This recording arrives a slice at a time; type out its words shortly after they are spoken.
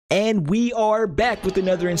And we are back with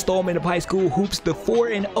another installment of High School Hoops, the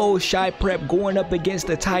 4-0 Shy Prep going up against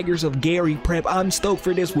the Tigers of Gary Prep. I'm stoked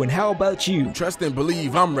for this one. How about you? Trust and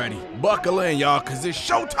believe I'm ready. Buckle in, y'all, because it's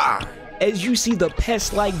showtime. As you see the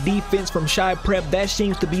pest-like defense from Shy Prep, that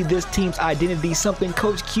seems to be this team's identity, something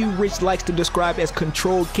Coach Q Rich likes to describe as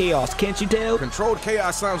controlled chaos. Can't you tell? Controlled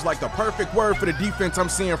chaos sounds like the perfect word for the defense I'm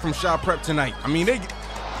seeing from Shy Prep tonight. I mean,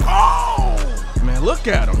 oh! Man, look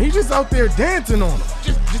at him. He's just out there dancing on him.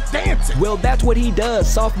 Just dancing. Well, that's what he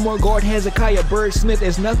does. Sophomore guard Hezekiah Bird Smith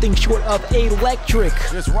is nothing short of electric.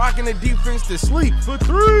 Just rocking the defense to sleep for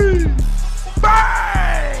three.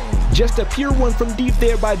 Bang! Just a pure one from deep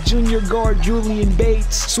there by junior guard Julian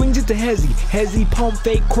Bates. Swings it to HEZI. HEZI pump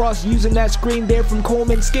fake cross using that screen there from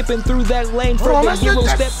Coleman, skipping through that lane for the yellow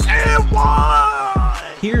step.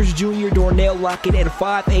 Here's junior Dornell Lockett at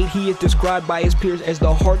 5'8". He is described by his peers as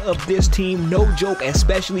the heart of this team. No joke,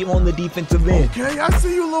 especially on the defensive end. Okay, I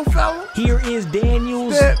see you, little fella. Here is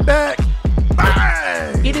Daniels. Step back.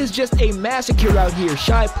 Bang! It is just a massacre out here.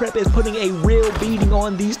 Shy Prep is putting a real beating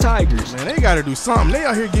on these Tigers. Man, they gotta do something. They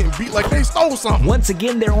out here getting beat like they stole something. Once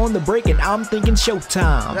again, they're on the break, and I'm thinking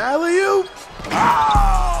showtime. Alley-oop.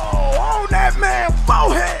 Oh, on that man,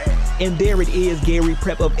 forehead. And there it is. Gary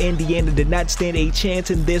Prep of Indiana did not stand a chance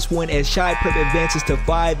in this one as Shy Prep advances to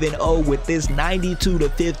 5-0 with this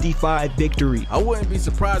 92-55 victory. I wouldn't be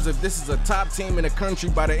surprised if this is a top team in the country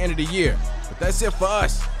by the end of the year. But that's it for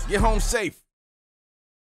us. Get home safe.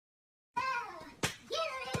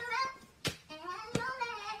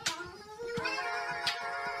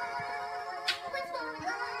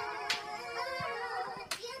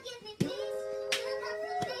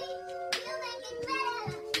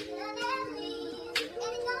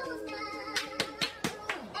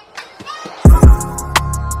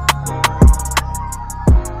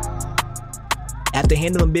 After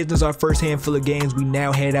handling business our first handful of games, we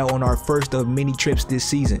now head out on our first of many trips this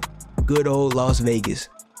season. Good old Las Vegas.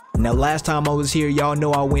 Now last time I was here, y'all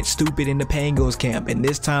know I went stupid in the Pangos camp, and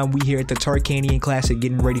this time we here at the Tarkanian Classic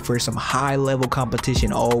getting ready for some high level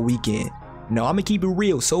competition all weekend. Now I'ma keep it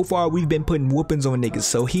real, so far we've been putting whoopings on niggas,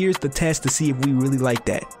 so here's the test to see if we really like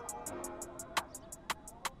that.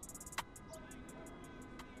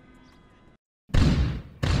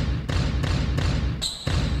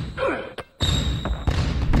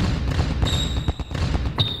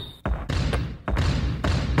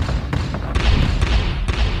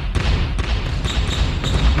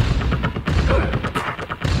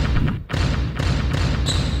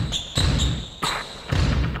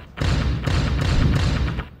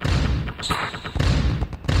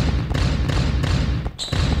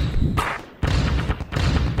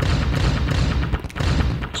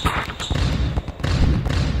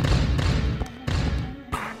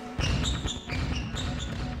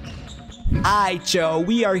 Alright y'all,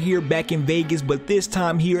 we are here back in Vegas, but this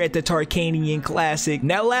time here at the Tarkanian Classic.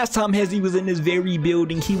 Now last time HEZI was in this very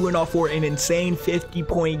building, he went off for an insane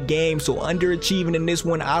 50-point game, so underachieving in this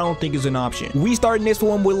one I don't think is an option. We starting this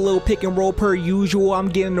one with a little pick and roll per usual. I'm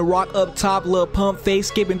getting the rock up top, little pump fake,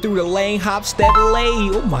 skipping through the lane, hop step lay.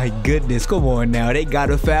 Oh my goodness, come on now, they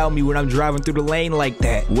gotta foul me when I'm driving through the lane like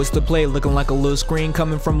that. What's the play? Looking like a little screen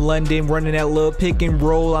coming from London, running that little pick and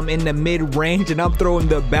roll. I'm in the mid-range and I'm throwing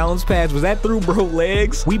the bounce pass. Was that through, bro,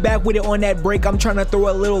 legs? We back with it on that break. I'm trying to throw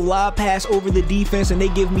a little lob pass over the defense and they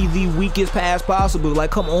give me the weakest pass possible.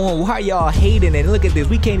 Like, come on, why are y'all hating it? Look at this,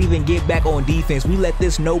 we can't even get back on defense. We let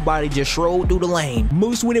this nobody just stroll through the lane.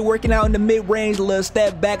 Moose with it, working out in the mid-range, little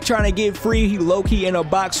step back, trying to get free. He low-key in a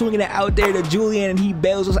box, swinging it out there to Julian, and he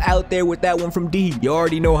bails us out there with that one from deep. You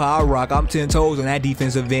already know how I rock. I'm 10 toes on that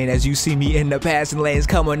defensive end as you see me in the passing lanes,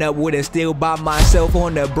 coming up with it still by myself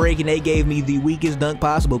on the break, and they gave me the weakest dunk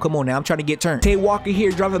possible. Come on now, I'm trying to get turned. Tay Walker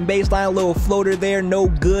here driving baseline, little floater there, no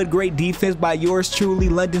good. Great defense by yours truly.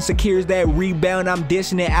 London secures that rebound. I'm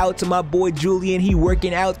dishing it out to my boy Julian. He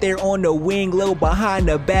working out there on the wing, little behind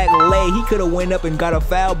the back lay. He could have went up and got a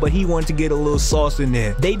foul, but he wanted to get a little sauce in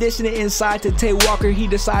there. They dishing it inside to Tay Walker. He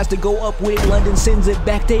decides to go up with it. London sends it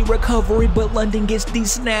back. They recovery, but London gets the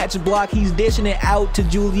snatch block. He's dishing it out to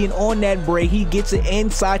Julian on that break. He gets it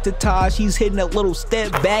inside to Taj. He's hitting a little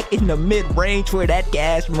step back in the mid-range for that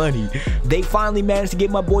cash money. They finally managed to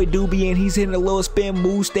get my boy Doobie in. He's hitting a little spin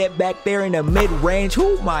move step back there in the mid-range.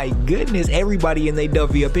 Oh my goodness, everybody in they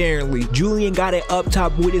Duffy apparently. Julian got it up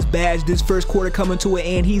top with his badge. This first quarter coming to an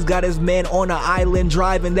end. He's got his man on the island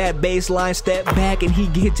driving that baseline step back and he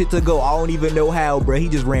gets it to go. I don't even know how, bro. He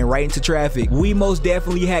just ran right into traffic. We most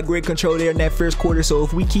definitely had great control there in that first quarter, so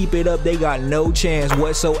if we keep it up, they got no chance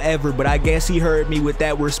whatsoever, but I guess he heard me with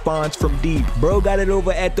that response from deep. Bro got it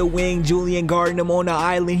over at the wing. Julian guarding him on the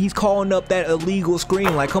island. He's calling pulling up that illegal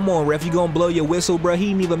screen. Like, come on, ref, you gonna blow your whistle, bro? He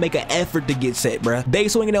didn't even make an effort to get set, bro. They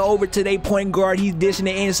swinging it over to their point guard. He's dishing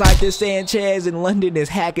it inside to Sanchez, and London is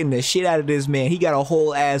hacking the shit out of this man. He got a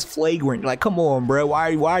whole ass flagrant. Like, come on, bro.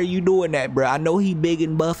 Why are you doing that, bro? I know he big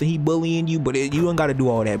and buff and he bullying you, but you don't gotta do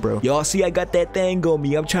all that, bro. Y'all see I got that thing on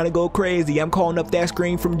me. I'm trying to go crazy. I'm calling up that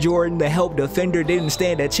screen from Jordan. The help defender didn't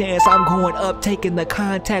stand a chance. I'm going up, taking the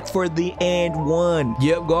contact for the and one.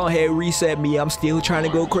 Yep, go ahead, reset me. I'm still trying to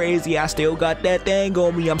go crazy. I still got that thing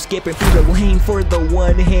on me. I'm skipping through the lane for the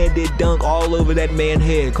one-handed dunk all over that man's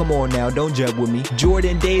head. Come on now, don't jump with me.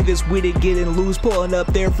 Jordan Davis with it, getting loose, pulling up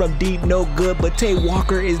there from deep, no good, but Tay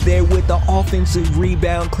Walker is there with the offensive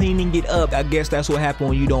rebound, cleaning it up. I guess that's what happened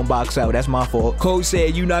when you don't box out. That's my fault. Coach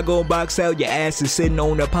said you not gonna box out, your ass is sitting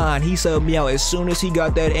on the pond. He subbed me out as soon as he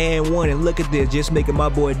got that and one, and look at this, just making my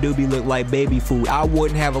boy Doobie look like baby food. I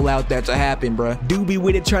wouldn't have allowed that to happen, bruh. Doobie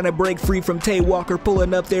with it, trying to break free from Tay Walker,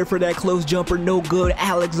 pulling up there for that close jumper, no good.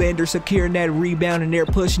 Alexander securing that rebound, and they're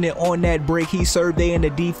pushing it on that break. He's surveying the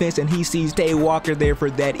defense, and he sees Tay Walker there for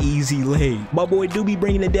that easy lay. My boy Doobie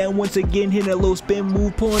bringing it down once again, hitting a little spin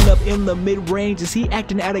move, pulling up in the mid-range. Is he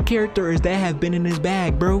acting out of character, or is that have been in his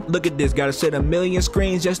bag, bro? Look at this, gotta set a million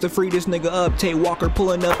screens just to free this nigga up. Tay Walker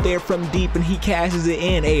pulling up there from deep, and he cashes it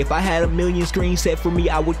in. Hey, if I had a million screens set for me,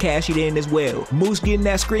 I would cash it in as well. Moose getting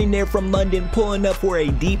that screen there from London, pulling up for a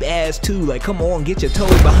deep ass two. Like, come on, get your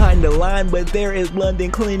toes behind the line, but there is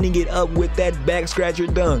London cleaning it up with that back scratcher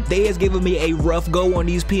dunk. They is giving me a rough go on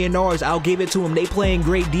these PNRs. I'll give it to them. They playing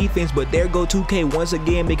great defense, but there go 2K once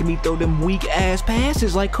again, making me throw them weak ass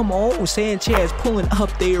passes. Like, come on, Sanchez pulling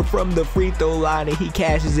up there from the free throw line, and he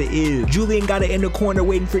cashes it in. Julian got it in the corner,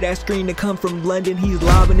 waiting for that screen to come from London. He's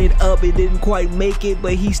lobbing it up. It didn't quite make it,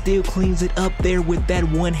 but he still cleans it up there with that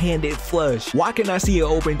one-handed flush. Why can I see an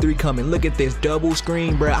open three coming? Look at this double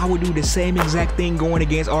screen, bro. I would do the same exact thing going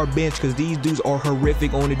against our bench, because these dudes are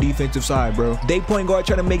horrific on the defensive side, bro. They point guard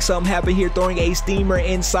trying to make something happen here, throwing a steamer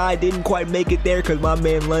inside. Didn't quite make it there because my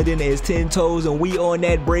man London is 10 toes, and we on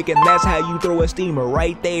that break, and that's how you throw a steamer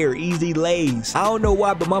right there. Easy lays. I don't know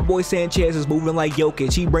why, but my boy Sanchez is moving like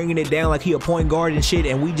Jokic. He bringing it down like he a point guard and shit,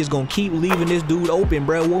 and we just gonna keep leaving this dude open,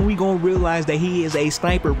 bro. When we gonna realize that he is a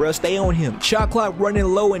sniper, bro? Stay on him. Shot clock running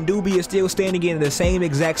low, and Doobie is still standing in the same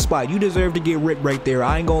exact spot. You deserve to get ripped right there.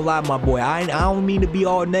 I ain't gonna lie, my boy. I don't mean to be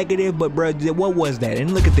all negative, but bro, what was that?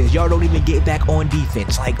 And look at this. Y'all don't even get back on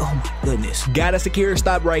defense. Like, oh my goodness. Gotta secure a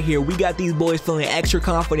stop right here. We got these boys feeling extra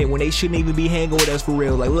confident when they shouldn't even be hanging with us for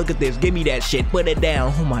real. Like, look at this. Give me that shit. Put it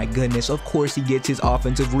down. Oh my goodness. Of course he gets his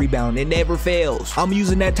offensive rebound. It never fails. I'm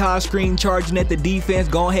using that top screen, charging at the defense.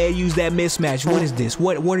 Go ahead, use that mismatch. What is this?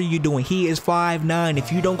 What are you doing? He is 5'9".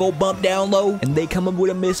 If you don't go bump down low and they come up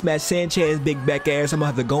with a mismatch, Sanchez big back ass, I'm gonna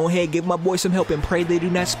have to go ahead, give my boy some help, and pray they do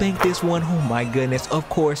not spank this one. Oh my goodness. Of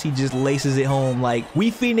course he just laces it home. Like,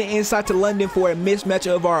 we feeding it inside to London for a mismatch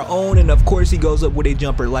of our own, and of course he goes up with a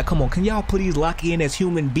jumper. Like, come on, can y'all please lock in as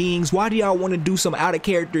human beings? Why do y'all want to do some out of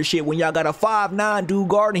character shit when y'all got a 5'9" dude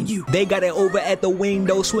guarding you? They got it over at the wing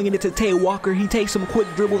though, swinging it to Tay Walker. He takes some quick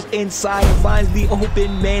dribbles inside and finds the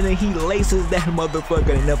open man, and he laces that motherfucker.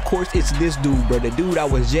 And of course it's this dude, bro, the dude I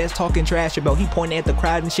was just talking trash about. He pointing at the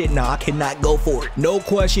crowd and shit. Nah, I cannot go for it. No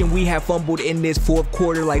question, we have fumbled in this fourth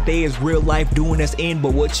quarter like they is real life doing us in,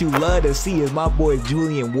 but what you love to see is my boy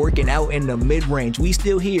Julian working out in the mid-range. We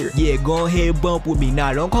still here. Yeah, go ahead, bump with me.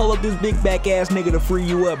 Nah, don't call up this big back ass nigga to free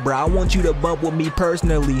you up, bro. I want you to bump with me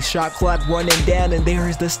personally. Shot clock running down, and there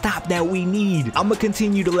is the stop that we need. I'ma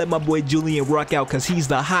continue to let my boy Julian rock out because he's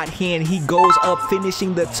the hot hand. He goes up,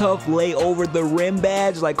 finishing the tough lay over the rim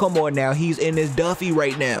badge. Like, come on now, he's in his Duffy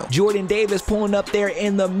right now. Jordan Davis pulling up there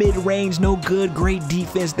in the mid-range. No good. Great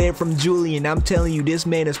defense there from Julian. I'm telling you, this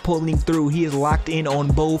man is pulling through. He is locked in on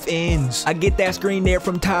both ends. I get that screen there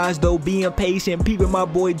from Taj though, being patient, peeping my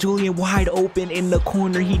boy Julian wide open in the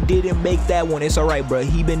corner. He didn't make that one. It's alright, bro.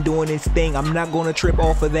 He been doing his thing. I'm not gonna trip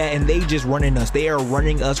off of that, and they just running us. They are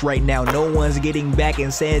running us right now. No one's getting back,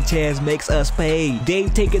 and Sanchez makes us pay.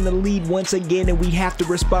 Dave taking the lead once again, and we have to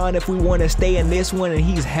respond if we want to stay in this one, and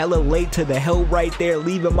he's hella late to the help right there,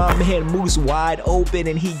 leaving my man Moose wide open,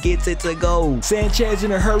 and he gets it to go. Sanchez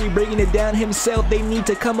in a hurry, bringing it down himself. They need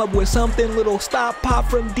to come up with something. Little stop pop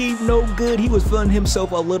from deep, no good. He was feeling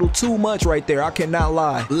himself a little too much right there. I cannot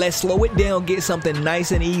lie. Let's slow it down, get something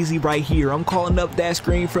nice and easy right here. I'm calling up that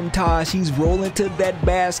screen from Taj. He's rolling to that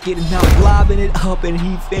basket and now lobbing it up, and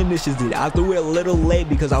he finishes it. I threw it a little late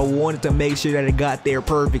because I wanted to make sure that it got there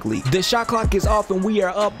perfectly. The shot clock is off, and we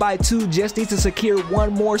are up by 2. Just need to secure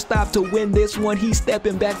one more stop to win this one. He's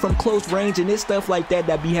stepping back from close range, and it's stuff like that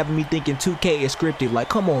that be having me thinking 2K is scripted. Like,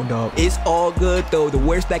 come on, dog. It's all good though. The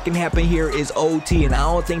worst that can happen here is OT. G, and I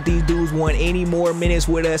don't think these dudes want any more minutes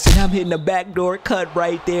with us, and I'm hitting the backdoor cut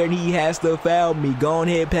right there, and he has to foul me. Go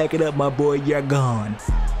ahead, pack it up, my boy, you're gone.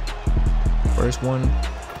 First one,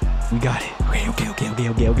 we got it.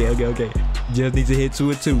 Okay. Just need to hit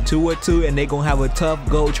 2 of 2. 2 of 2, and they gonna have a tough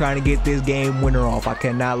go trying to get this game winner off. I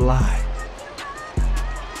cannot lie.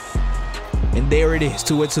 And there it is,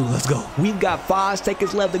 2 of 2, let's go. We've got 5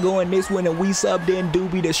 seconds left to go in this one, and we subbed in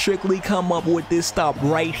Doobie to strictly come up with this stop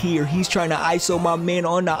right here. He's trying to ISO my man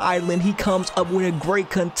on the island. He comes up with a great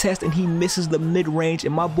contest, and he misses the mid-range,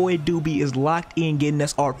 and my boy Doobie is locked in, getting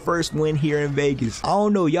us our first win here in Vegas. I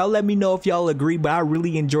don't know, y'all let me know if y'all agree, but I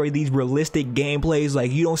really enjoy these realistic gameplays.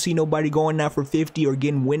 Like, you don't see nobody going out for 50 or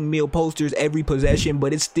getting windmill posters every possession,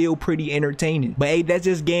 but it's still pretty entertaining. But hey, that's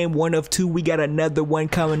just game 1 of 2. We got another one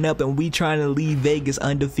coming up, and we trying to leave Vegas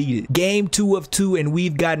undefeated. Game 2 of 2, and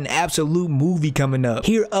we've got an absolute movie coming up.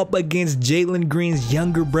 Here up against Jalen Green's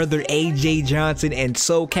younger brother AJ Johnson and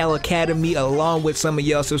SoCal Academy, along with some of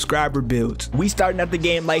y'all subscriber builds. We starting out the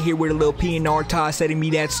game like here with a little PNR toss, setting me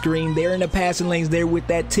that screen. They're in the passing lanes there with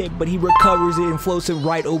that tip, but he recovers it and floats it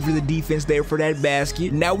right over the defense there for that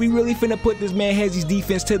basket. Now we really finna put this man HEZI's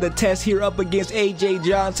defense to the test here up against AJ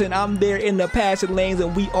Johnson. I'm there in the passing lanes,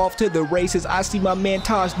 and we off to the races. I see my man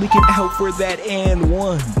Tosh leaking out for that and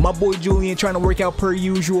one. My boy Julian trying to work out per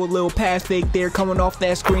usual, little pass fake there, coming off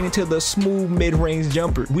that screen into the smooth mid-range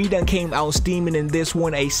jumper. We done came out steaming in this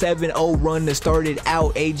one, a 7-0 run to start it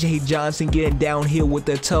out. AJ Johnson getting downhill with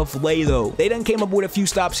a tough lay though. They done came up with a few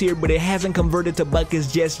stops here, but it hasn't converted to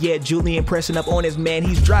buckets just yet. Julian pressing up on his man.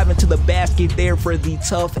 He's driving to the basket there for the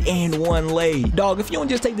tough and one lay. Dog, if you don't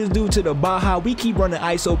just take this dude to the Baja, we keep running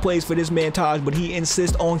ISO plays for this man Taj, but he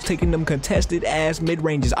insists on taking them contested ass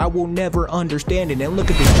mid-ranges. I will never understand it. And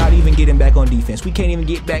look at this, not even getting back on defense. We can't even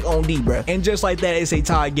get back on D, bruh. And just like that, it's a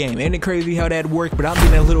tie game. Ain't it crazy how that worked? But I'm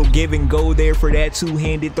getting a little give and go there for that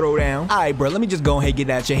two-handed throwdown. Alright, bro, let me just go ahead and get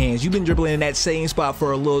out your hands. You've been dribbling in that same spot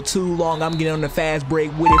for a little too long. I'm getting on the fast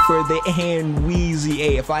break with it for the and Wheezy.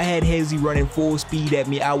 Hey, if I had HEZI running full speed at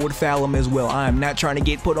me, I would foul him as well. I am not trying to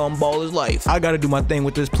get put on baller's life. I gotta do my thing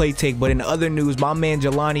with this play take, but in other news, my man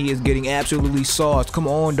Jelani is getting absolutely sauced. Come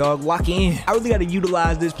on, dog, lock in. I really gotta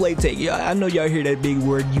utilize this play take. Yeah, I know y'all hear that big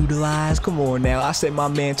word, utilize. Come on now. I set my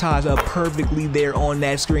man Taj up perfectly there on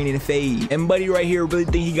that screen and fade. And buddy right here really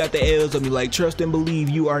think he got the L's of me. Like, trust and believe,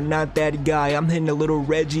 you are not that guy. I'm hitting a little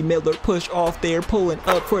Reggie Miller push off there, pulling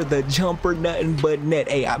up for the jumper, nothing but net.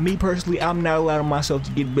 Hey, me personally, I'm not allowing myself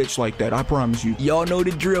to get bitched like that. I promise you. Y'all know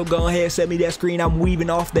the drill. Go ahead, set me that screen. I'm weaving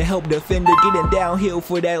off the help defender, getting downhill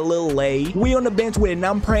for that little lay. We on the bench with it, and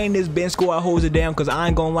I'm praying this bench squad holds it down, because I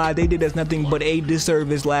ain't gonna lie, they did us nothing but a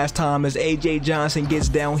disservice last time as AJ Johnson gets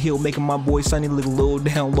downhill, making my boy Sonny look a little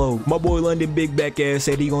down low. My boy London big back ass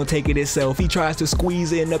said he gonna take it himself. He tries to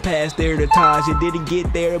squeeze in the pass there to Taj. It didn't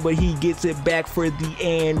get there, but he gets it back for the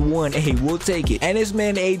and one. Hey, we'll take it. And this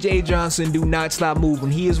man AJ Johnson do not stop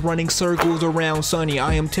moving. He is running circles around Sonny.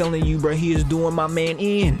 I am telling you, bro, he is doing my man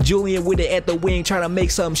in. Julian with it at the wing, trying to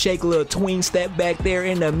make something shake, a little tween step back there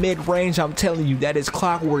in the mid-range. I'm telling you, that is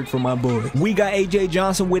clockwork for my boy. We got AJ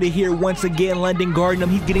Johnson with it here once again. London guarding him.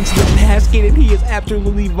 He's getting to the basket, and he is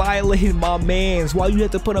absolutely violating my mans. Why you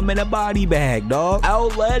have to put him in a body bag, dog?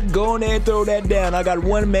 Outlet, go on there and throw that down. I got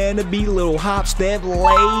one man to beat. Little hop, step, lay.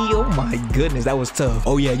 Oh my goodness, that was tough.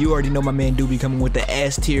 Oh yeah, you already know my man Doobie coming with the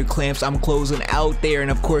S tier clamps. I'm closing out there, and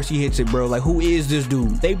of course he hits it, bro. Like, who is this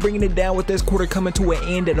dude? They bringing it down with this quarter coming to an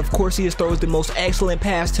end, and of course he just throws the most excellent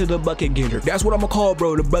pass to the bucket getter. That's what I'm gonna call,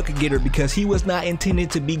 bro, the bucket getter, because he was not intended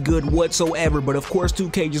to be good whatsoever, but of course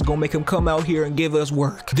 2K just gonna make him come out here and give us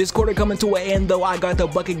work. This quarter coming to an end though. I got the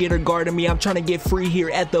bucket getter guarding me. I'm trying to get free here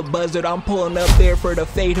at the buzzer. I'm pulling up there for the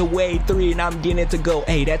fadeaway three, and I'm getting it to go.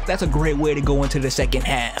 Hey, that's a great way to go into the second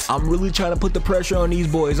half. I'm really trying to put the pressure on these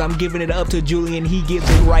boys. I'm giving it up to Julian. He gives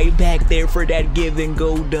it right back there for that give and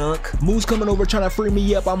go dunk. Moose coming over trying to free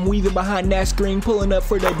me up. I'm weaving behind that screen, pulling up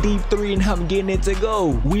for the deep three, and I'm getting it to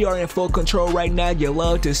go. We are in full control right now. You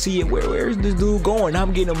love to see it. Where's this dude going?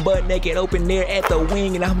 I'm getting him butt naked open there at the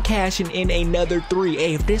wing, and I'm cashing in another three.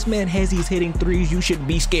 Hey, if this man HEZI's hitting threes, you should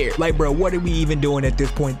be scared. Like, bro, what are we even doing at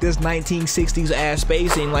this point? This 1960s ass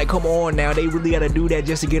spacing, like, come on now. They really gotta do that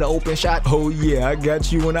just to get an open shot. Oh yeah, I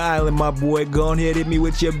got you on the island, my boy. Go ahead, hit me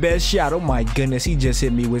with your best shot. Oh my goodness, he just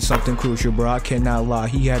hit me with something crucial, bro. I cannot lie.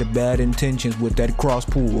 He had bad intentions with that cross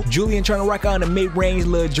pull. Julian trying to rock on the mid-range,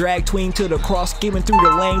 little drag tween to the cross, skimming through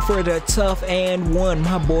the lane for the tough and one.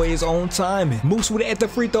 My boy is on timing. Moose with it at the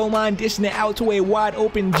free throw line, dishing it out to a wide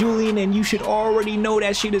open Julian, and you should already know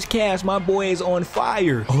that shit shit is cash. My boy is on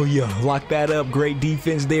fire. Oh yeah, lock that up. Great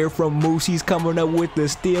defense there from Moose. He's coming up with the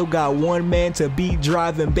steal. Got one man to beat,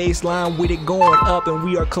 driving baseline with it going up, and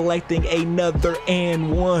we are collecting another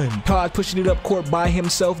and one. Todd pushing it up court by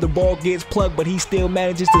himself. The ball gets plugged, but he still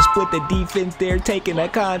manages to split the defense there, taking a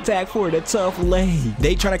contact for the tough lay.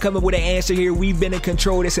 They trying to come up with an answer here. We've been in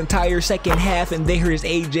control this entire second half, and there is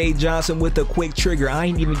AJ Johnson with a quick trigger. I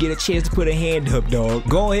ain't even get a chance to put a hand up, dog.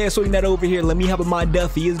 Go ahead, swing that over here. Let me hop in my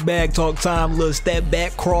Duffy. It's bag talk time. Little step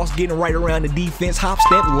back, cross, getting right around the defense. Hop,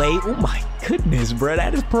 step, lay. Oh my goodness, bro.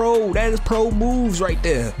 That is pro. That is pro moves right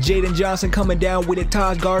there. Jaden Johnson coming down with it.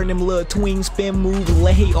 Taj guarding him. Little tween spin move.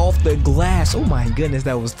 Lay off the glass. Oh my goodness,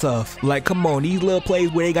 that was tough. Like, come on. These little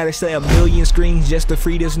plays where they gotta set a million screens just to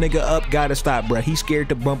free this nigga up. Gotta stop, bro. He's scared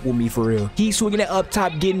to bump with me for real. He's swinging it up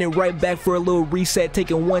top, getting it right back for a little reset.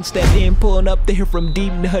 Taking one step in, pulling up there from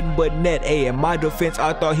deep, nothing but net. Hey, in my defense,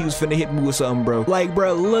 I thought he was finna hit me with something, bro. Like,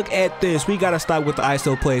 bro, look at this. We gotta stop with the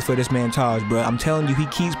ISO plays for this man Taj, bro. I'm telling you, he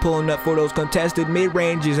keeps pulling up for those contested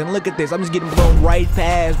mid-ranges, and look at this. I'm just getting blown right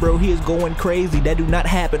past, bro. He is going crazy. That do not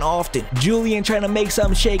happen often. Julian trying to make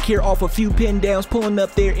something shake here off a few pin downs, pulling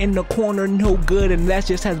up there in the corner, no good, and that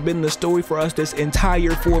just has been the story for us this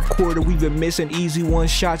entire fourth quarter. We've been missing easy one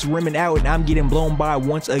shots, rimming out, and I'm getting blown by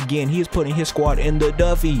once again. He is putting his squad in the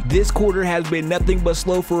Duffy. This quarter has been nothing but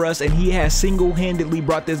slow for us, and he has single-handedly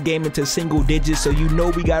brought this game into single digits, so you know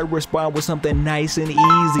we gotta respond with something nice and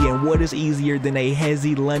easy. And what is easier than a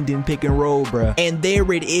HEZI London pick and roll, bruh? And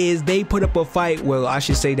there it is. They put up a fight. Well, I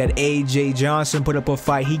should say that AJ Johnson put up a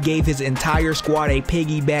fight. He gave his entire squad a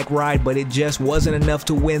piggyback ride, but it just wasn't enough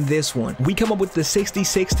to win this one. We come up with the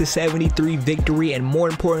 66-73 victory, and more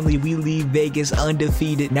importantly, we leave Vegas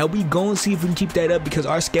undefeated. Now we gonna see if we can keep that up because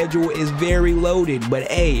our schedule is very loaded. But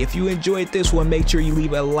hey, if you enjoyed this one, make sure you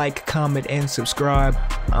leave a like, comment, and subscribe.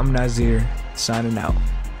 I'm Nasiere, signing out.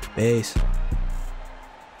 Peace.